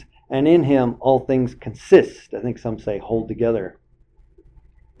things, and in him all things consist. I think some say hold together.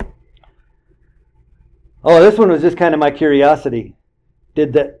 Oh, this one was just kind of my curiosity.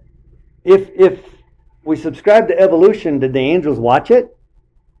 Did that, if we subscribe to evolution, did the angels watch it?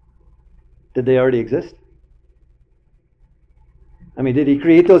 Did they already exist? I mean, did he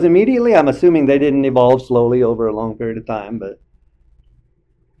create those immediately? I'm assuming they didn't evolve slowly over a long period of time, but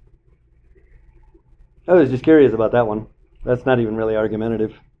I was just curious about that one. That's not even really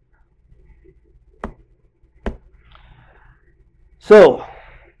argumentative. So,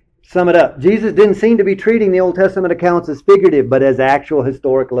 sum it up. Jesus didn't seem to be treating the Old Testament accounts as figurative, but as actual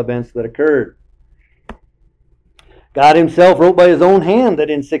historical events that occurred. God himself wrote by his own hand that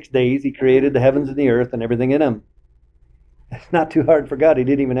in 6 days he created the heavens and the earth and everything in them. It's not too hard for God. He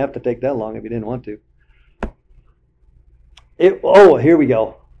didn't even have to take that long if he didn't want to. Here we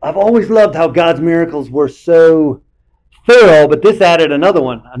go. I've always loved how God's miracles were so thorough, but this added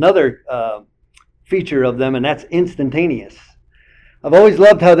another feature of them, and that's instantaneous. I've always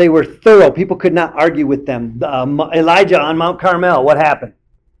loved how they were thorough. People could not argue with them. Elijah on Mount Carmel, what happened?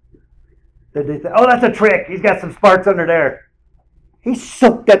 Did they say, oh, that's a trick. He's got some sparks under there. He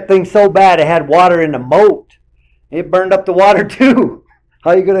soaked that thing so bad it had water in the moat. It burned up the water too. How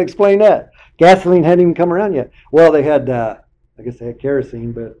are you going to explain that? Gasoline hadn't even come around yet. Well, they had, I guess they had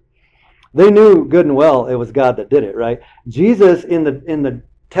kerosene, but they knew good and well it was God that did it, right? Jesus, in the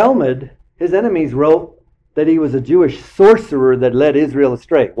Talmud, his enemies wrote that he was a Jewish sorcerer that led Israel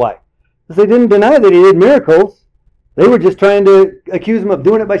astray. Why? Because they didn't deny that he did miracles. They were just trying to accuse him of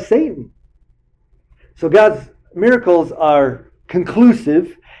doing it by Satan. So God's miracles are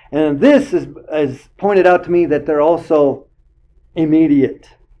conclusive, and this is pointed out to me that they're also immediate.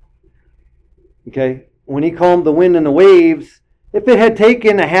 Okay? When he calmed the wind and the waves, if it had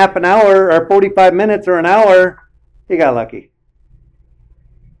taken a half an hour or 45 minutes or an hour, he got lucky.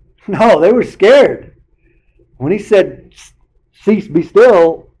 No, they were scared. When he said, cease, be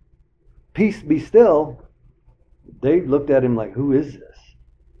still, peace be still, they looked at him like, who is this?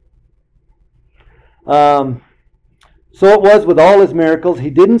 So it was with all his miracles. He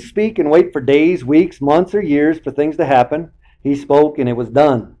didn't speak and wait for days, weeks, months, or years for things to happen. He spoke and it was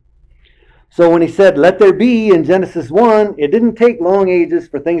done. So when he said, let there be in Genesis 1, it didn't take long ages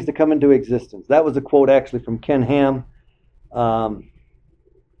for things to come into existence. That was a quote actually from Ken Ham.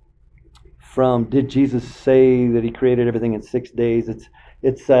 From Did Jesus Say That He Created Everything in 6 Days?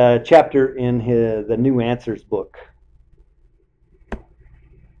 It's a chapter in the New Answers book.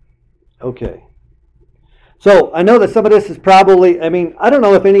 Okay. So I know that some of this is probably, I don't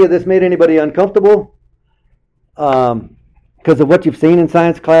know if any of this made anybody uncomfortable because of what you've seen in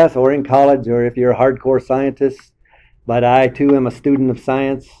science class or in college, or if you're a hardcore scientist. But I too am a student of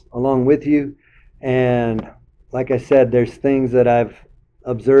science along with you. And like I said, there's things that I've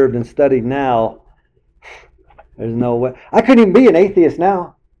observed and studied now. There's no way. I couldn't even be an atheist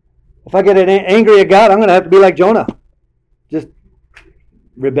now. If I get angry at God, I'm going to have to be like Jonah. Just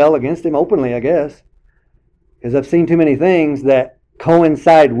rebel against him openly, I guess. Because I've seen too many things that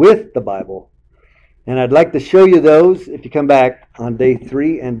coincide with the Bible. And I'd like to show you those if you come back on day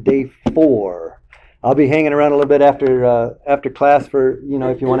 3 and day 4. I'll be hanging around a little bit after class for,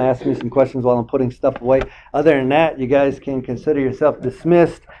 if you want to ask me some questions while I'm putting stuff away. Other than that, you guys can consider yourself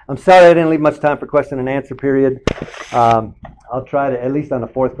dismissed. I'm sorry I didn't leave much time for question and answer period. I'll try to, at least on the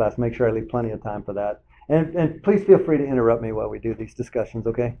 4th class, make sure I leave plenty of time for that. And please feel free to interrupt me while we do these discussions,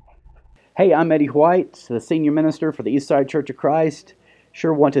 okay? Hey, I'm Eddie White, the Senior Minister for the Eastside Church of Christ.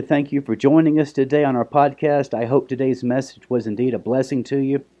 Sure want to thank you for joining us today on our podcast. I hope today's message was indeed a blessing to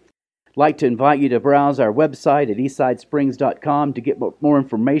you. I'd like to invite you to browse our website at eastsidesprings.com to get more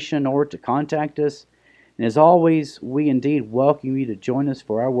information or to contact us. And as always, we indeed welcome you to join us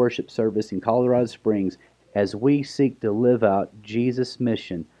for our worship service in Colorado Springs as we seek to live out Jesus'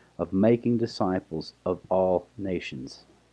 mission of making disciples of all nations.